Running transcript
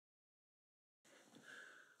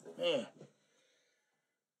Yeah.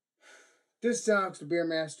 This is Alex the Beer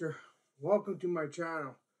Master. Welcome to my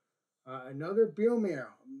channel. Another beer mail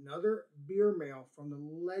from the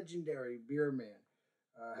legendary Beer Man.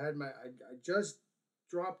 I just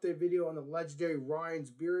dropped a video on the legendary Ryan's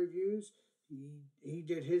beer reviews. He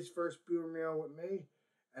did his first beer mail with me,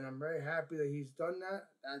 and I'm very happy that he's done that.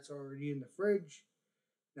 That's already in the fridge.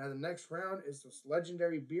 Now the next round is this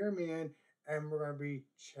legendary Beer Man, and we're gonna be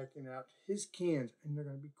checking out his cans, and they're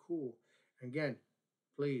gonna be cool. Again,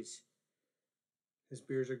 please, his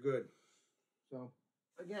beers are good. So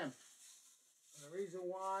again, the reason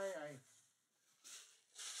why I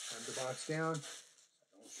have the box down,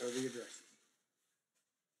 I don't show the address.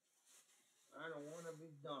 I don't want to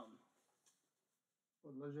be dumb.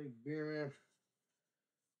 But legendary Beer Man.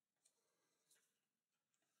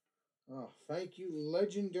 Oh, thank you,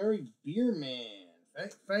 legendary Beer Man.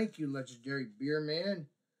 Thank you, legendary Beer Man.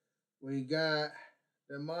 We got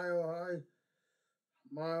the Mile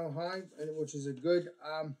High, which is a good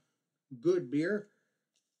beer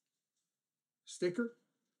sticker.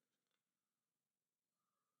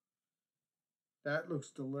 That looks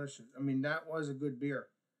delicious. I mean, that was a good beer.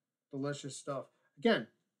 Delicious stuff. Again,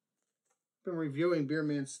 been reviewing Beer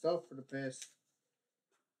Man stuff for the past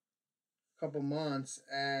couple months,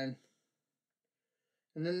 and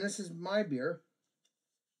then this is my beer.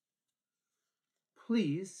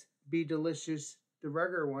 Please be delicious. The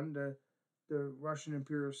regular one, the Russian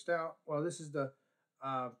Imperial Stout. Well, this is the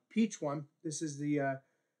peach one. This is the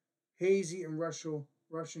hazy and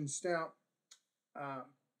Russian Stout,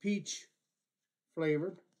 peach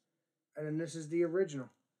flavored, and then this is the original.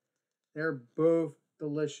 They're both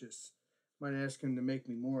delicious. Might ask him to make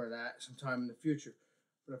me more of that sometime in the future.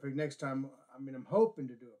 But I think next time, I'm hoping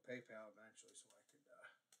to do a PayPal eventually, so I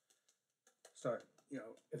could start.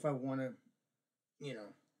 If I want to,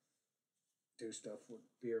 do stuff with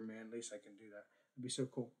Beer Man, at least I can do that. It'd be so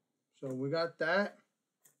cool. So we got that.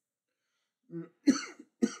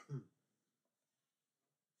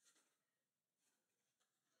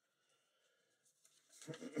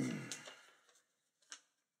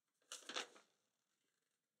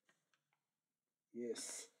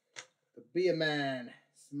 Yes, the Beer Man,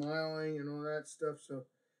 smiling and all that stuff. So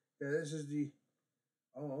yeah, this is the.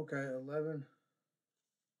 Oh, okay, 11.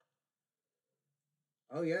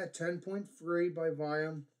 Oh yeah, 10.3 by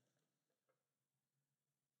volume.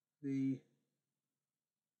 The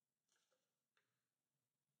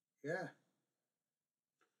yeah,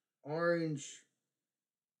 orange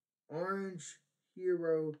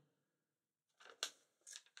hero.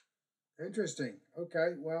 Interesting.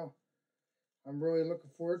 Okay, well, I'm really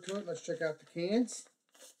looking forward to it. Let's check out the cans.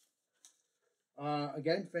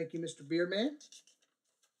 Again, thank you, Mr. Beerman.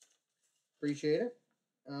 Appreciate it.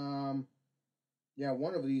 Yeah,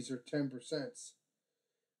 one of these are 10%.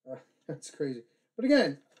 That's crazy. But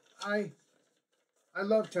again, I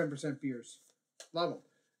love 10% beers. Love them.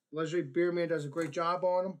 Legendary Beerman does a great job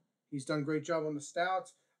on them. He's done a great job on the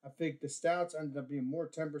stouts. I think the stouts ended up being more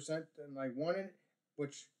 10% than I wanted,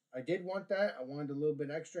 which I did want that. I wanted a little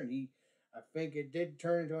bit extra, and I think it did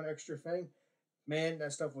turn into an extra thing. Man,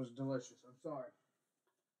 that stuff was delicious. I'm sorry.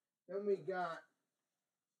 Then we got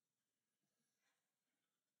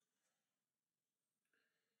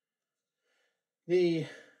the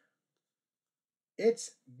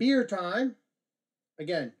It's Beer Time.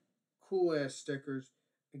 Again, cool ass stickers.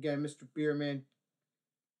 Again, Mr. Beerman.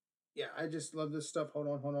 Yeah, I just love this stuff. Hold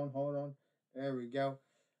on. There we go.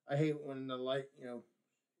 I hate when the light,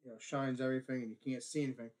 shines everything and you can't see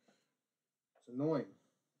anything. It's annoying.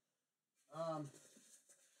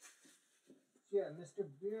 Yeah, Mr.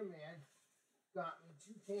 Beerman got me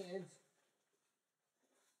 2 cans.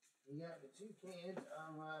 He got me 2 cans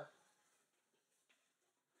of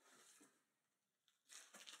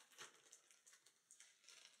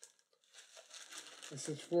this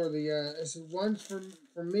is for the this is one's for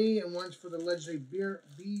me and one's for the legendary beer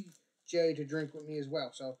BJ to drink with me as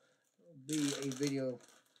well. So it'll be a video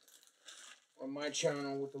on my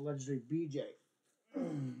channel with the legendary BJ.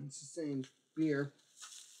 It's the same beer.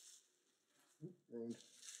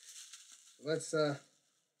 Let's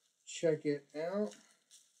check it out.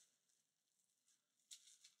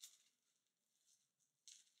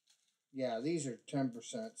 Yeah, these are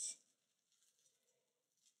 10%.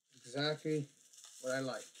 Exactly what I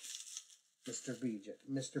like. Mr. BJ,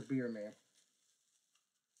 Mr. Beerman.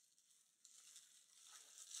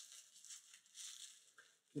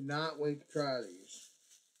 Cannot wait to try these.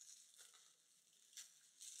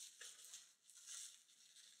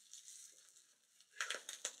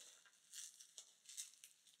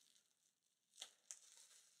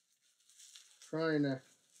 Trying to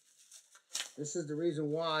This is the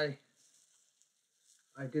reason why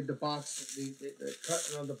I did the box, the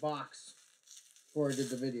cutting of the box before I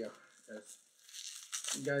did the video. Because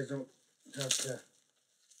you guys don't have to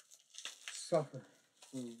suffer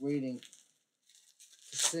for waiting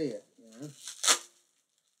to see it, you know.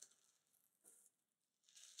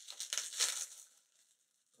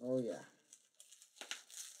 Oh yeah.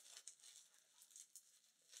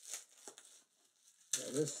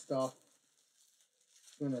 Yeah, this stuff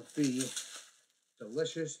is gonna be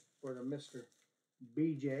delicious for the Mr.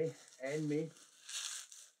 BJ and me.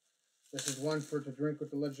 This is one for to drink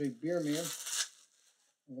with the legendary Beer Man.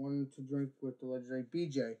 One to drink with the legendary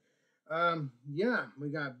BJ. Yeah, we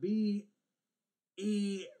got BEAR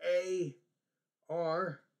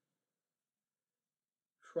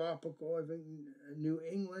Tropical, I think, New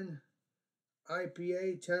England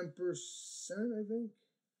IPA, 10%, I think.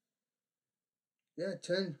 Yeah,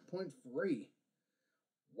 10.3.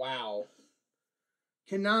 Wow.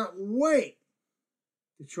 Cannot wait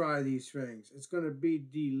to try these things. It's going to be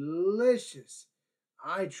delicious.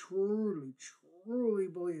 I truly, truly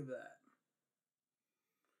believe that.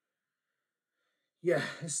 Yeah,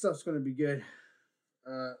 this stuff's going to be good.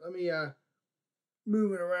 Let me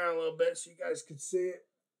move it around a little bit so you guys can see it.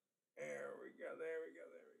 There we go, there we go,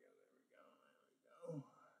 there we go, there we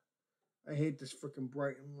go. I hate this freaking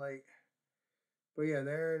bright and light. But yeah,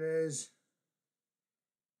 there it is.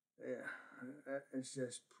 Yeah, it's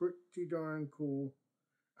just pretty darn cool.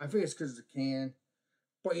 I think it's because of the can.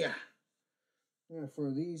 But yeah, I'm going to throw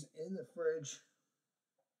these in the fridge.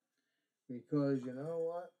 Because you know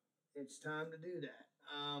what? It's time to do that.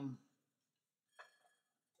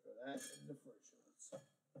 Throw that in the fridge.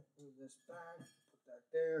 Let's move this back. Put that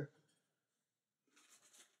there.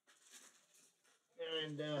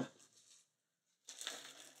 And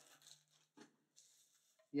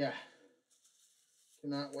yeah,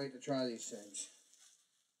 cannot wait to try these things.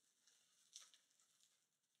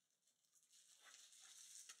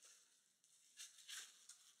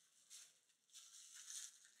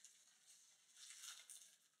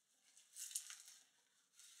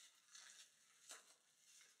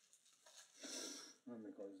 Let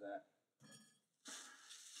me close that.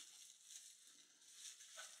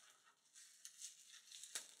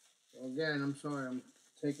 So again, I'm sorry I'm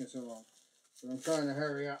taking so long, but I'm trying to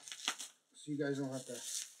hurry up so you guys don't have to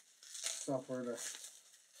suffer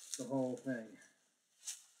the whole thing.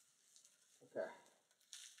 Okay.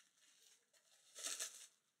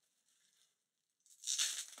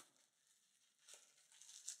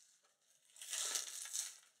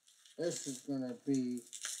 This is gonna be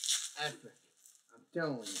epic. I'm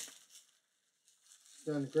telling you. He's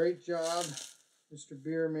done a great job, Mr.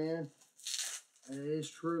 Beer Man. And it is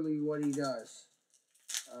truly what he does.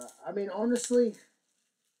 I mean, honestly,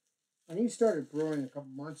 when he started brewing a couple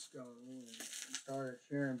months ago and started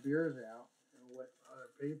sharing beers out with other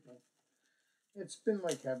people, it's been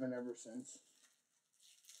like heaven ever since.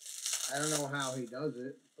 I don't know how he does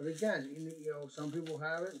it, but again, you know, some people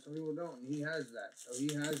have it, and some people don't, and he has that. So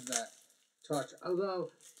he has that touch.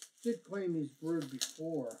 Although, he did claim he's brewed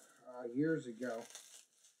before, years ago.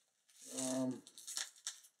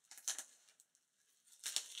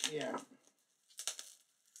 Yeah.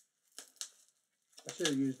 I should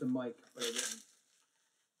have used the mic, but I didn't.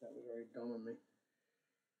 That was very dumb of me.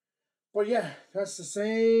 But yeah, that's the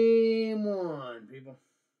same one, people.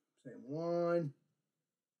 Same one.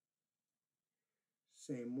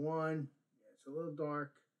 Same one. Yeah, it's a little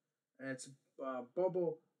dark. And it's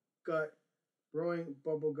Bubble Gut Brewing.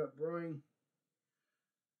 Bubble Gut Brewing.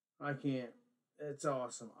 I can't. It's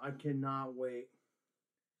awesome. I cannot wait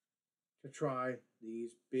to try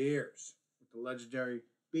these beers with the legendary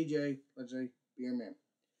BJ, legendary Beer Man.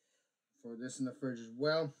 Throw this in the fridge as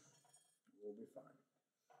well. We'll be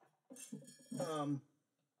fine.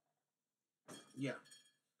 Yeah.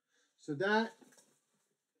 So that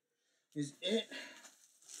is it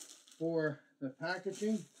for the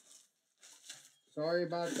packaging. Sorry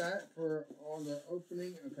about that for all the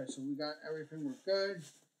opening. Okay, so we got everything. We're good.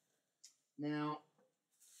 Now,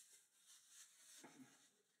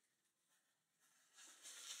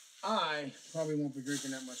 I probably won't be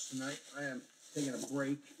drinking that much tonight. I am taking a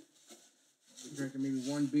break. I'll be drinking maybe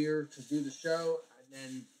one beer to do the show, and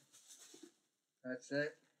then that's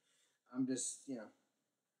it. I'm just, you know,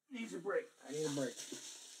 needs a break. I need a break.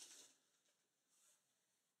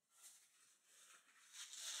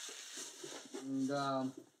 And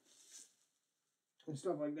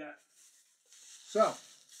stuff like that. So,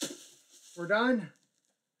 we're done.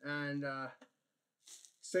 And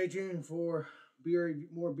stay tuned for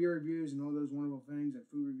more beer reviews and all those wonderful things and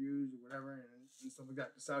food reviews or whatever and stuff like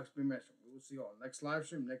that. The Sox Beer Master. We will see you all next live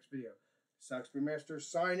stream, next video. Sox Brewmaster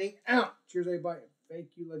signing out. Cheers, everybody.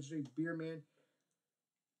 Thank you, Legendary Beer Man.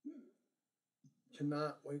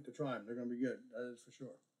 Cannot wait to try them. They're going to be good. That is for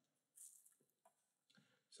sure.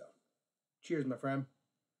 So, cheers, my friend.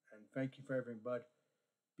 And thank you for everything, bud.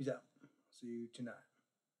 Peace out. See you tonight.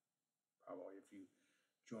 Probably if you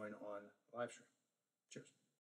join on live stream. Cheers.